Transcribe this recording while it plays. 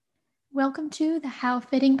Welcome to the How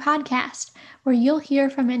Fitting podcast, where you'll hear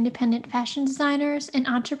from independent fashion designers and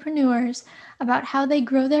entrepreneurs about how they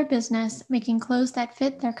grow their business, making clothes that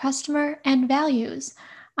fit their customer and values.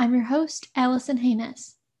 I'm your host, Allison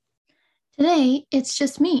Haynes. Today, it's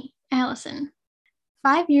just me, Allison.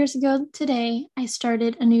 5 years ago today, I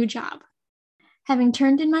started a new job. Having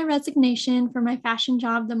turned in my resignation for my fashion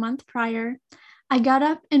job the month prior, I got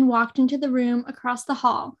up and walked into the room across the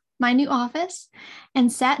hall, my new office,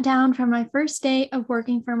 and sat down for my first day of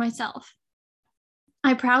working for myself.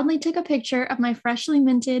 I proudly took a picture of my freshly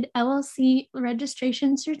minted LLC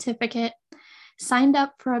registration certificate, signed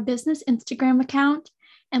up for a business Instagram account,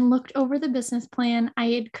 and looked over the business plan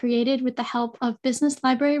I had created with the help of business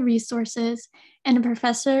library resources and a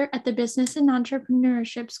professor at the Business and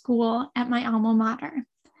Entrepreneurship School at my alma mater.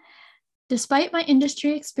 Despite my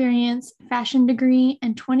industry experience, fashion degree,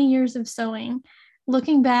 and 20 years of sewing,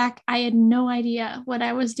 looking back, I had no idea what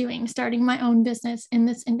I was doing starting my own business in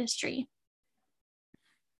this industry.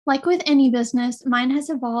 Like with any business, mine has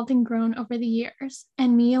evolved and grown over the years,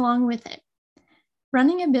 and me along with it.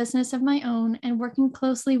 Running a business of my own and working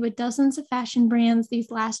closely with dozens of fashion brands these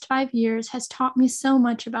last 5 years has taught me so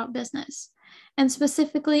much about business, and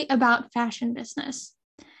specifically about fashion business.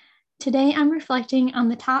 Today, I'm reflecting on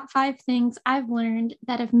the top 5 things I've learned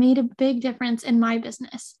that have made a big difference in my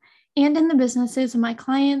business and in the businesses of my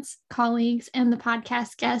clients, colleagues, and the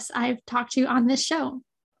podcast guests I've talked to on this show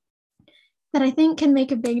that I think can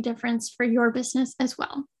make a big difference for your business as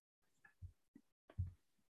well.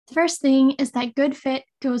 The first thing is that good fit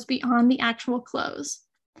goes beyond the actual clothes.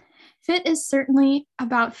 Fit is certainly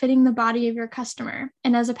about fitting the body of your customer,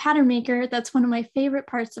 and as a pattern maker, that's one of my favorite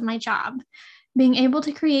parts of my job, being able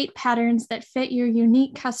to create patterns that fit your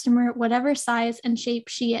unique customer, whatever size and shape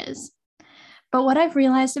she is. But what I've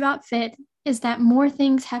realized about fit is that more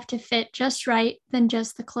things have to fit just right than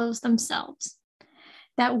just the clothes themselves.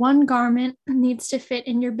 That one garment needs to fit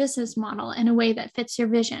in your business model in a way that fits your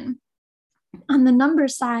vision. On the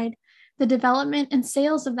numbers side, the development and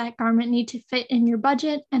sales of that garment need to fit in your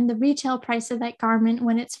budget, and the retail price of that garment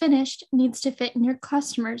when it's finished needs to fit in your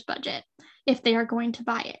customer's budget if they are going to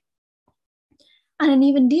buy it. On an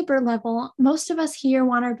even deeper level, most of us here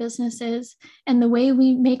want our businesses and the way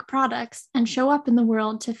we make products and show up in the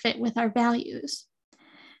world to fit with our values.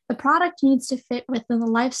 The product needs to fit within the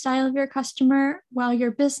lifestyle of your customer, while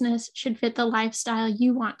your business should fit the lifestyle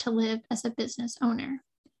you want to live as a business owner.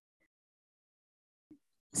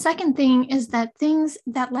 Second thing is that things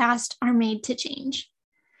that last are made to change.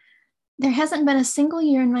 There hasn't been a single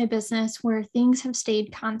year in my business where things have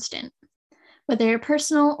stayed constant. Whether you're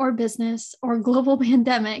personal or business or global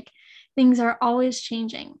pandemic, things are always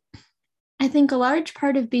changing. I think a large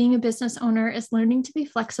part of being a business owner is learning to be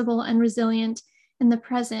flexible and resilient in the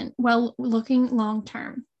present while looking long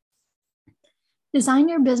term. Design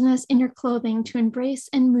your business and your clothing to embrace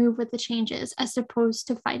and move with the changes as opposed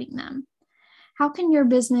to fighting them. How can your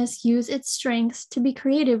business use its strengths to be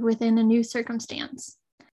creative within a new circumstance?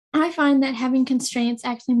 I find that having constraints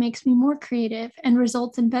actually makes me more creative and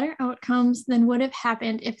results in better outcomes than would have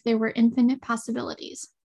happened if there were infinite possibilities.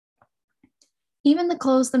 Even the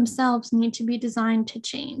clothes themselves need to be designed to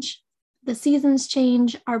change. The seasons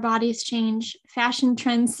change, our bodies change, fashion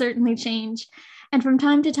trends certainly change, and from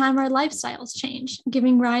time to time our lifestyles change,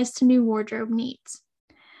 giving rise to new wardrobe needs.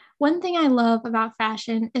 One thing I love about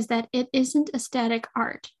fashion is that it isn't a static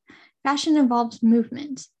art. Fashion involves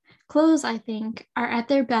movement. Clothes, I think, are at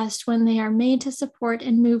their best when they are made to support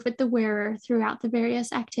and move with the wearer throughout the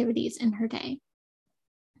various activities in her day.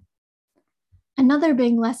 Another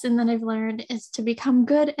big lesson that I've learned is to become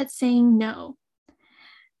good at saying no.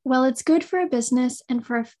 While it's good for a business and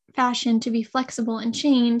for a fashion to be flexible and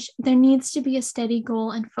change, there needs to be a steady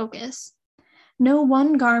goal and focus. No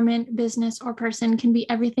one garment, business, or person can be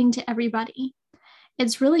everything to everybody.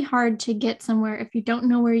 It's really hard to get somewhere if you don't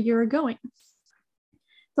know where you're going.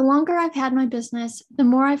 The longer I've had my business, the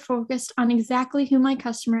more I've focused on exactly who my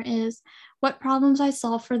customer is, what problems I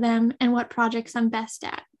solve for them, and what projects I'm best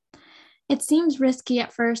at. It seems risky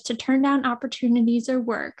at first to turn down opportunities or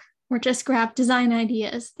work, or just grab design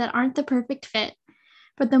ideas that aren't the perfect fit,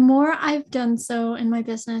 but the more I've done so in my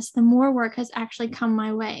business, the more work has actually come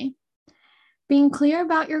my way. Being clear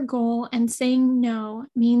about your goal and saying no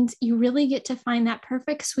means you really get to find that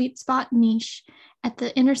perfect sweet spot niche at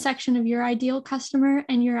the intersection of your ideal customer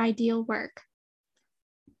and your ideal work.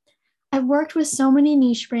 I've worked with so many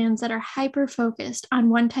niche brands that are hyper-focused on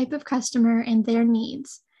one type of customer and their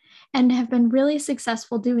needs, and have been really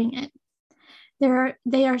successful doing it.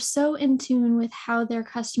 They are so in tune with how their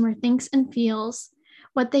customer thinks and feels,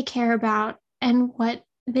 what they care about, and what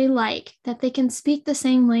they like that they can speak the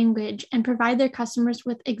same language and provide their customers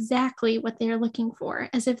with exactly what they are looking for,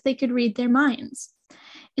 as if they could read their minds.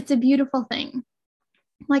 It's a beautiful thing,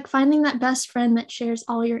 like finding that best friend that shares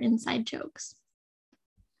all your inside jokes.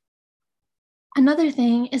 Another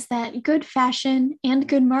thing is that good fashion and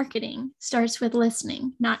good marketing starts with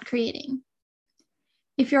listening, not creating.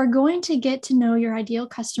 If you're going to get to know your ideal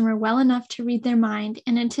customer well enough to read their mind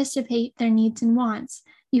and anticipate their needs and wants,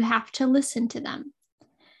 you have to listen to them.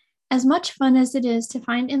 As much fun as it is to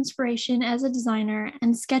find inspiration as a designer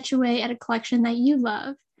and sketch away at a collection that you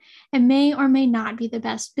love, it may or may not be the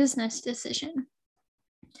best business decision.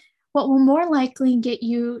 What will more likely get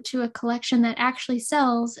you to a collection that actually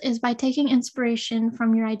sells is by taking inspiration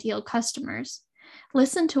from your ideal customers.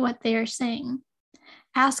 Listen to what they are saying.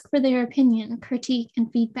 Ask for their opinion, critique,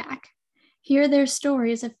 and feedback. Hear their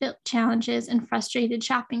stories of fit challenges and frustrated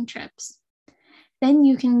shopping trips. Then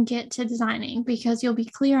you can get to designing because you'll be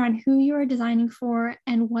clear on who you are designing for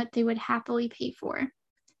and what they would happily pay for.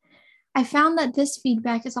 I found that this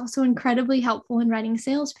feedback is also incredibly helpful in writing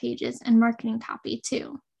sales pages and marketing copy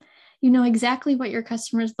too. You know exactly what your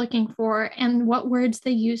customer is looking for and what words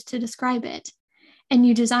they use to describe it, and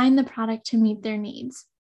you design the product to meet their needs.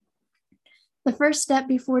 The first step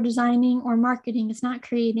before designing or marketing is not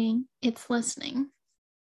creating, it's listening.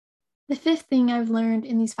 The fifth thing I've learned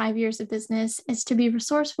in these 5 years of business is to be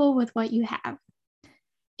resourceful with what you have.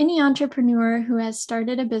 Any entrepreneur who has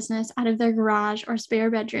started a business out of their garage or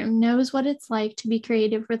spare bedroom knows what it's like to be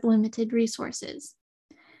creative with limited resources.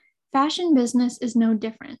 Fashion business is no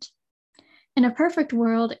different. In a perfect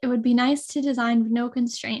world, it would be nice to design with no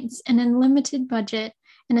constraints and in limited budget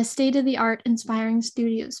in a state-of-the-art inspiring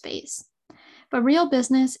studio space. But real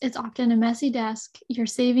business is often a messy desk, your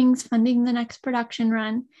savings funding the next production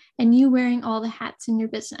run, and you wearing all the hats in your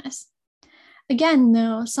business. Again,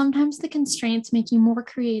 though, sometimes the constraints make you more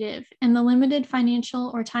creative, and the limited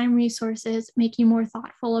financial or time resources make you more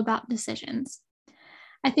thoughtful about decisions.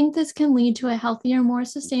 I think this can lead to a healthier, more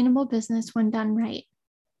sustainable business when done right.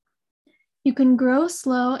 You can grow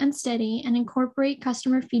slow and steady and incorporate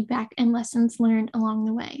customer feedback and lessons learned along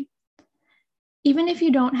the way. Even if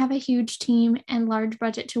you don't have a huge team and large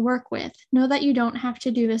budget to work with, know that you don't have to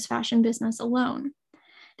do this fashion business alone.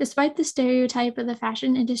 Despite the stereotype of the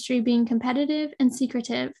fashion industry being competitive and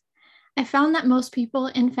secretive, I found that most people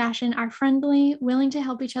in fashion are friendly, willing to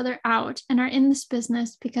help each other out, and are in this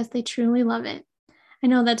business because they truly love it. I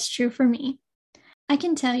know that's true for me. I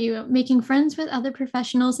can tell you, making friends with other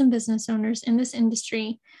professionals and business owners in this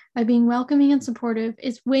industry by being welcoming and supportive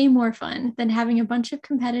is way more fun than having a bunch of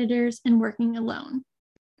competitors and working alone.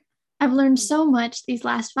 I've learned so much these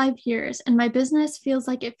last 5 years, and my business feels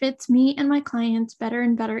like it fits me and my clients better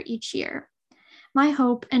and better each year. My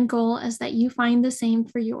hope and goal is that you find the same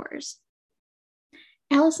for yours.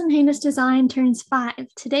 Allison Haynes Design turns 5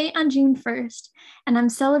 today on June 1st, and I'm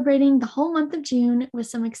celebrating the whole month of June with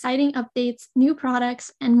some exciting updates, new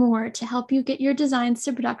products, and more to help you get your designs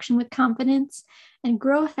to production with confidence and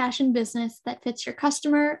grow a fashion business that fits your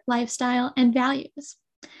customer, lifestyle, and values.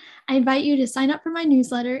 I invite you to sign up for my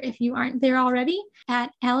newsletter if you aren't there already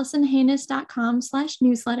at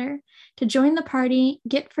AllisonHaynes.com/newsletter to join the party,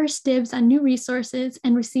 get first dibs on new resources,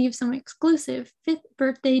 and receive some exclusive 5th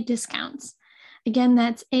birthday discounts. Again,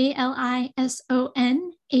 that's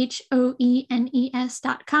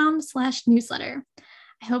AllisonHoenes.com/newsletter.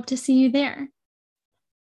 I hope to see you there.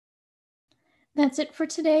 That's it for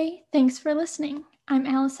today. Thanks for listening. I'm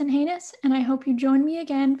Allison Haynes, and I hope you join me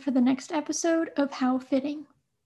again for the next episode of How Fitting.